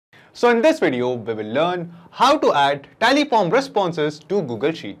So in this video, we will learn how to add Tally form responses to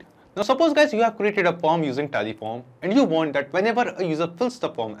Google Sheet. Now suppose guys you have created a form using Tally form and you want that whenever a user fills the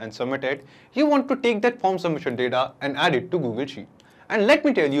form and submit it, you want to take that form submission data and add it to Google Sheet. And let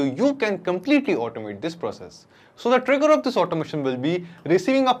me tell you, you can completely automate this process. So the trigger of this automation will be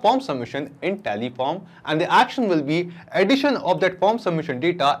receiving a form submission in Tally form, and the action will be addition of that form submission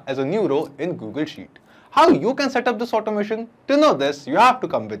data as a new row in Google Sheet. How you can set up this automation? To know this, you have to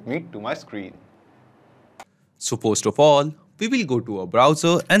come with me to my screen. So first of all, we will go to a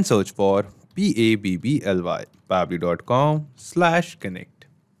browser and search for pabbly.com/connect.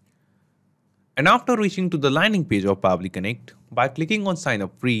 And after reaching to the landing page of Pabbly Connect, by clicking on sign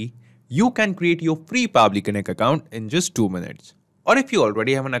up free, you can create your free Pabbly Connect account in just 2 minutes. Or if you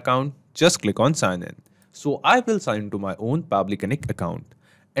already have an account, just click on sign in. So I will sign into my own Pabbly Connect account.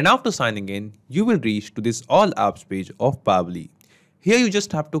 And after signing in, you will reach to this all apps page of Pabbly. Here you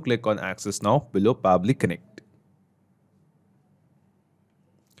just have to click on access now below Pabbly Connect.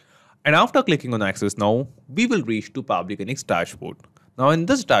 And after clicking on access now, we will reach to Pabbly Connect's dashboard. Now in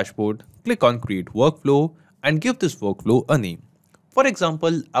this dashboard, click on create workflow and give this workflow a name. For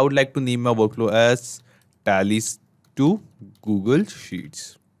example, I would like to name my workflow as tallies to Google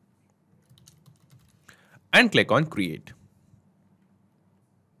Sheets. And click on create.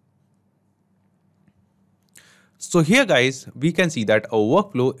 So here guys, we can see that our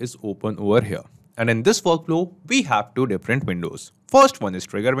workflow is open over here. And in this workflow, we have two different windows. First one is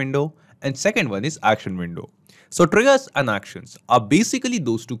trigger window and second one is action window. So triggers and actions are basically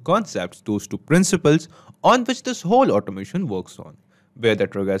those two concepts, those two principles on which this whole automation works on. Where the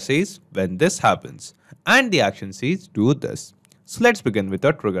trigger says when this happens and the action says do this. So let's begin with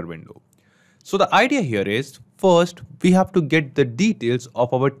the trigger window. So the idea here is, first we have to get the details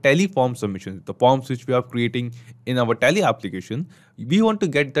of our Tally form submissions, the forms which we are creating in our Tally application. We want to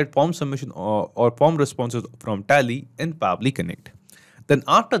get that form submission or form responses from Tally in Pabbly Connect. Then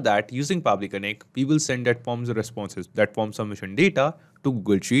after that, using Pabbly Connect, we will send that forms responses, that form submission data to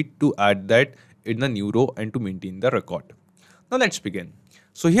Google Sheet to add that in the new row and to maintain the record. Now let's begin.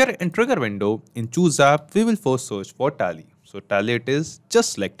 So here in trigger window, in choose app, we will first search for Tally. So Tally it is,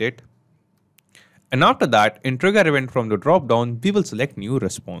 just select it. And after that, in trigger event from the drop down, we will select new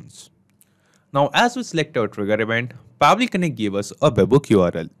response. Now as we select our trigger event, Pabbly Connect gave us a webhook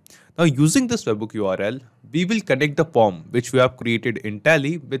URL. Now using this webhook URL, we will connect the form which we have created in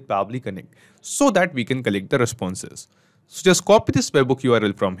Tally with Pabbly Connect so that we can collect the responses. So just copy this webhook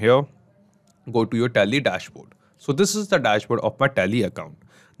URL from here, go to your Tally dashboard. So this is the dashboard of my Tally account.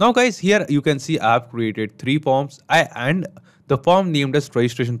 Now guys, here you can see I have created 3 forms and the form named as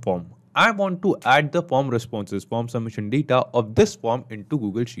registration form. I want to add the form responses, form submission data of this form into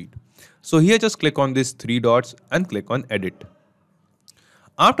Google Sheet. So here just click on these 3 dots and click on edit.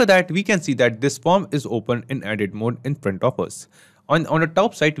 After that, we can see that this form is open in edit mode in front of us. On the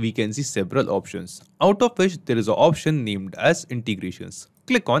top side, we can see several options, out of which there is an option named as integrations.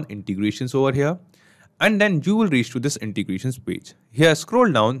 Click on integrations over here and then you will reach to this integrations page. Here scroll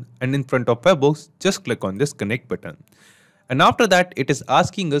down and in front of webhooks, just click on this connect button. And after that, it is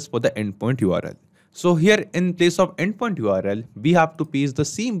asking us for the endpoint URL. So here in place of endpoint URL, we have to paste the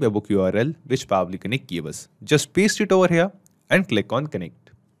same webhook URL which Pabbly Connect gave us. Just paste it over here and click on connect.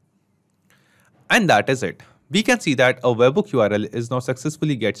 And that is it. We can see that a webhook URL is now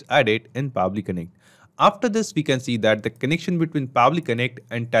successfully gets added in Pabbly Connect. After this, we can see that the connection between Pabbly Connect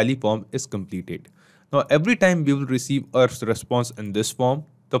and Tally form is completed. Now every time we will receive a response in this form,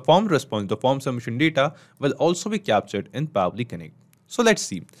 the form response, the form submission data will also be captured in Pabbly Connect. So let's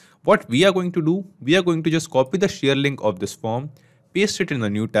see what we are going to do. We are going to just copy the share link of this form, paste it in a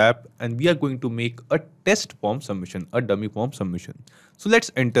new tab, and we are going to make a test form submission, a dummy form submission. So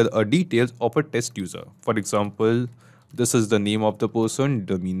let's enter a details of a test user. For example, this is the name of the person,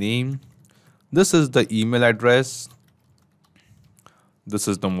 dummy name. This is the email address. This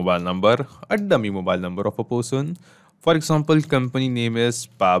is the mobile number, a dummy mobile number of a person. For example, company name is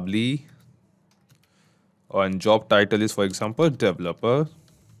Pabbly and job title is, for example, developer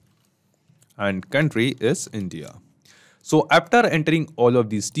and country is India. So after entering all of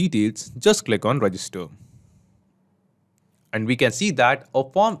these details, just click on register. And we can see that a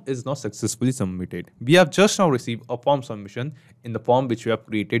form is now successfully submitted. We have just now received a form submission in the form which we have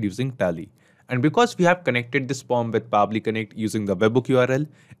created using Tally. And because we have connected this form with Pabbly Connect using the webhook URL,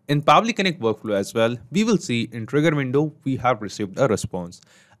 in Pabbly Connect workflow as well, we will see in trigger window, we have received a response.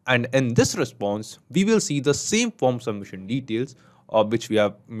 And in this response, we will see the same form submission details of which we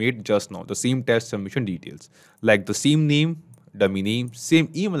have made just now, the same test submission details, like the same name, dummy name, same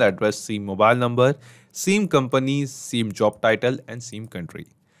email address, same mobile number, same company, same job title, and same country.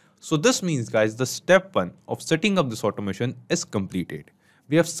 So this means guys, the step 1 of setting up this automation is completed.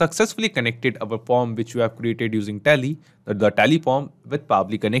 We have successfully connected our form which we have created using Tally, the Tally form with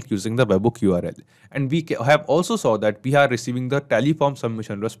Pabbly Connect using the webhook URL. And we have also saw that we are receiving the Tally form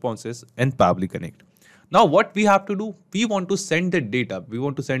submission responses in Pabbly Connect. Now what we have to do, we want to send the data, we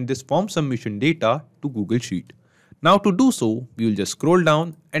want to send this form submission data to Google Sheet. Now to do so, we will just scroll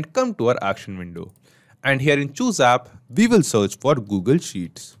down and come to our action window. And here in choose app, we will search for Google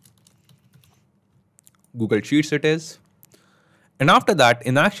Sheets. Google Sheets it is. And after that,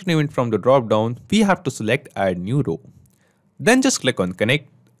 in action event from the drop down, we have to select add new row. Then just click on connect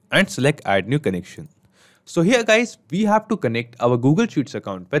and select add new connection. So here guys, we have to connect our Google Sheets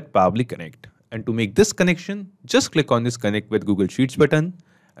account with Pabbly Connect. And to make this connection, just click on this connect with Google Sheets button.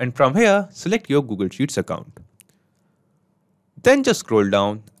 And from here, select your Google Sheets account. Then just scroll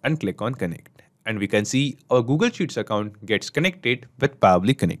down and click on connect. And we can see our Google Sheets account gets connected with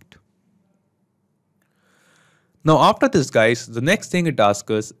Pabbly Connect. Now after this guys, the next thing it asks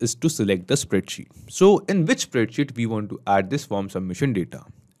us is to select the spreadsheet. So in which spreadsheet we want to add this form submission data.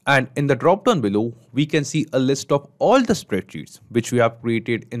 And in the drop down below, we can see a list of all the spreadsheets which we have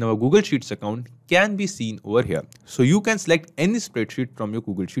created in our Google Sheets account can be seen over here. So you can select any spreadsheet from your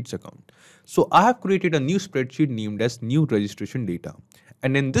Google Sheets account. So I have created a new spreadsheet named as new registration data.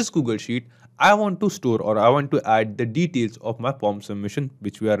 And in this Google Sheet, I want to store or I want to add the details of my form submission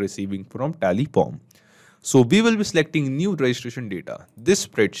which we are receiving from Tally form. So we will be selecting new registration data, this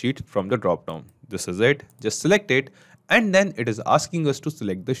spreadsheet from the drop down. This is it, just select it and then it is asking us to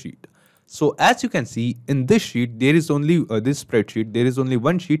select the sheet. So as you can see in this sheet, there is only this spreadsheet, there is only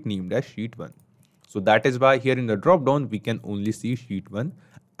one sheet named as sheet 1. So that is why here in the drop down, we can only see sheet 1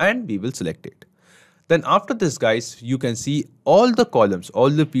 and we will select it. Then after this guys, you can see all the columns,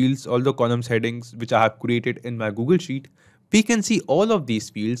 all the fields, all the columns headings which I have created in my Google Sheet. We can see all of these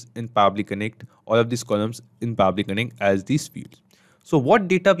fields in Pabbly Connect, all of these columns in Pabbly Connect as these fields. So what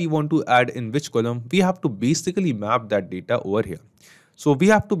data we want to add in which column, we have to basically map that data over here. So we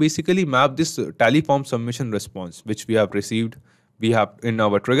have to basically map this Tally form submission response which we have received. We have in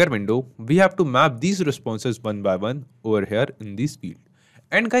our trigger window, we have to map these responses one by one over here in this field.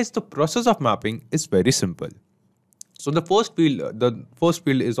 And guys, the process of mapping is very simple. So the first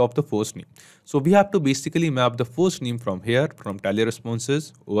field is of the first name. So we have to basically map the first name from here, from Tally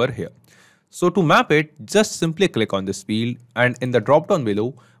responses over here. So to map it, just simply click on this field and in the drop down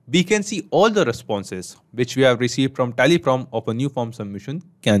below, we can see all the responses which we have received from Tally form of a new form submission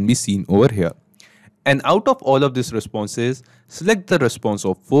can be seen over here. And out of all of these responses, select the response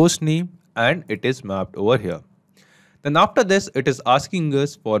of first name and it is mapped over here. Then after this, it is asking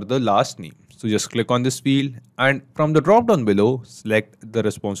us for the last name. So just click on this field and from the drop down below, select the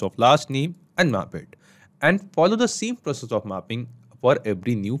response of last name and map it. And follow the same process of mapping for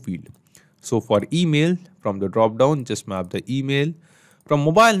every new field. So for email, from the drop down, just map the email. From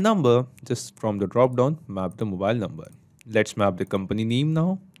mobile number, just from the drop down, map the mobile number. Let's map the company name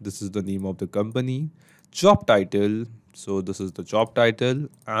now. This is the name of the company. Job title. So this is the job title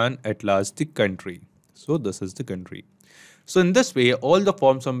and at last the country. So this is the country. So in this way, all the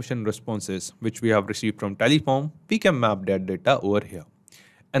form submission responses which we have received from Tally form, we can map that data over here.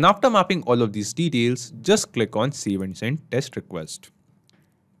 And after mapping all of these details, just click on save and send test request.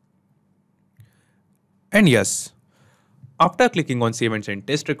 And yes, after clicking on save and send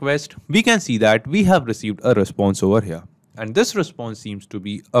test request, we can see that we have received a response over here. And this response seems to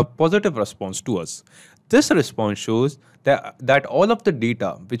be a positive response to us. This response shows that all of the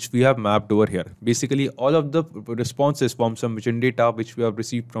data which we have mapped over here, basically all of the responses from submission data which we have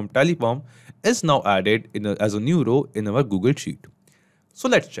received from Tally form is now added as a new row in our Google Sheet. So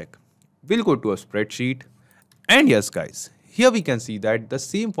let's check. We'll go to a spreadsheet. And yes guys, here we can see that the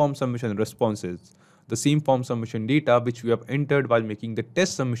same form submission responses, the same form submission data which we have entered while making the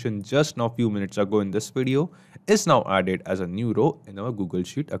test submission just now few minutes ago in this video is now added as a new row in our Google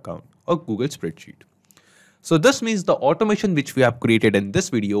Sheet account or Google spreadsheet. So this means the automation which we have created in this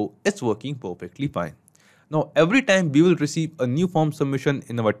video is working perfectly fine. Now every time we will receive a new form submission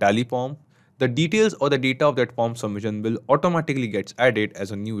in our Tally form, the details or the data of that form submission will automatically get added as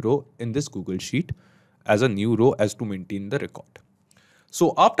a new row in this Google Sheet as a new row as to maintain the record.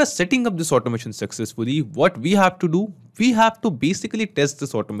 So after setting up this automation successfully, what we have to do, we have to basically test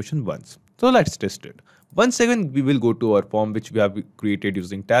this automation once. So let's test it. Once again, we will go to our form which we have created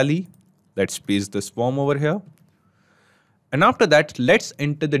using Tally. Let's paste this form over here. And after that, let's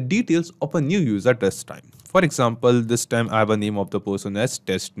enter the details of a new user this time. For example, this time I have a name of the person as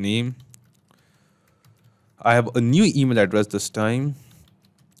test name. I have a new email address this time.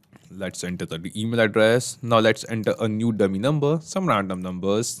 Let's enter the email address. Now let's enter a new dummy number, some random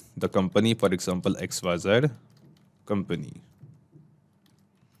numbers. The company, for example, XYZ company.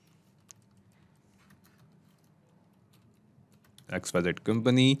 XYZ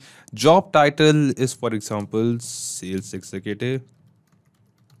company. Job title is, for example, sales executive.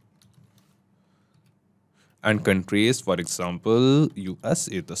 And country is, for example,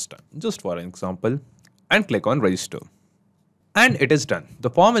 USA this time, just for an example, and click on register. And it is done. The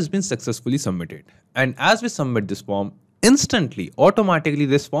form has been successfully submitted. And as we submit this form, instantly, automatically,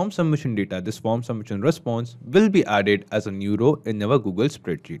 this form submission data, this form submission response will be added as a new row in our Google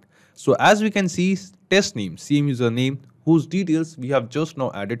spreadsheet. So as we can see, test name, same username, whose details we have just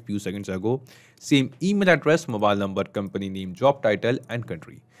now added few seconds ago, same email address, mobile number, company name, job title, and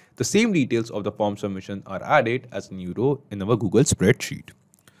country. The same details of the form submission are added as a new row in our Google spreadsheet.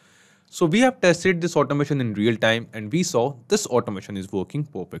 So we have tested this automation in real time and we saw this automation is working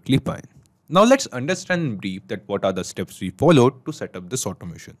perfectly fine. Now let's understand in brief that what are the steps we followed to set up this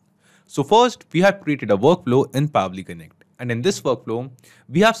automation. So first, we have created a workflow in Pabbly Connect. And in this workflow,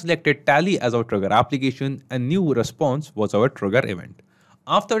 we have selected Tally as our trigger application and new response was our trigger event.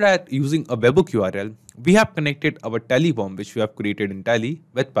 After that, using a webhook URL, we have connected our Tally form which we have created in Tally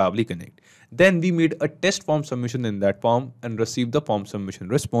with Pabbly Connect. Then we made a test form submission in that form and received the form submission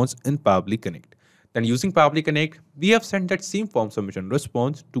response in Pabbly Connect. Then using Pabbly Connect, we have sent that same form submission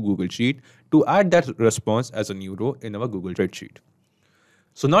response to Google Sheet to add that response as a new row in our Google spreadsheet.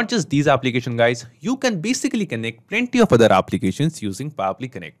 So not just these applications guys, you can basically connect plenty of other applications using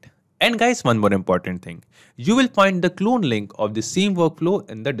Pabbly Connect. And guys, one more important thing, you will find the clone link of the same workflow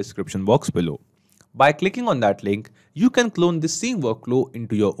in the description box below. By clicking on that link, you can clone the same workflow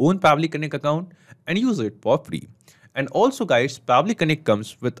into your own Pabbly Connect account and use it for free. And also guys, Pabbly Connect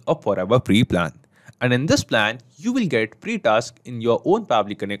comes with a forever free plan. And in this plan, you will get free tasks in your own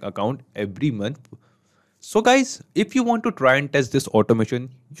Pabbly Connect account every month. So guys, if you want to try and test this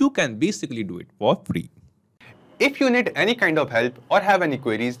automation, you can basically do it for free. If you need any kind of help or have any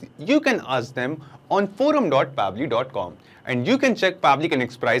queries, you can ask them on forum.pabbly.com and you can check Pabbly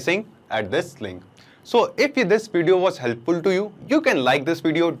Connect's pricing at this link. So if this video was helpful to you, you can like this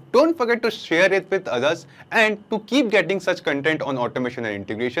video, don't forget to share it with others, and to keep getting such content on automation and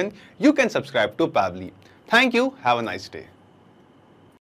integration, you can subscribe to Pabbly. Thank you, have a nice day.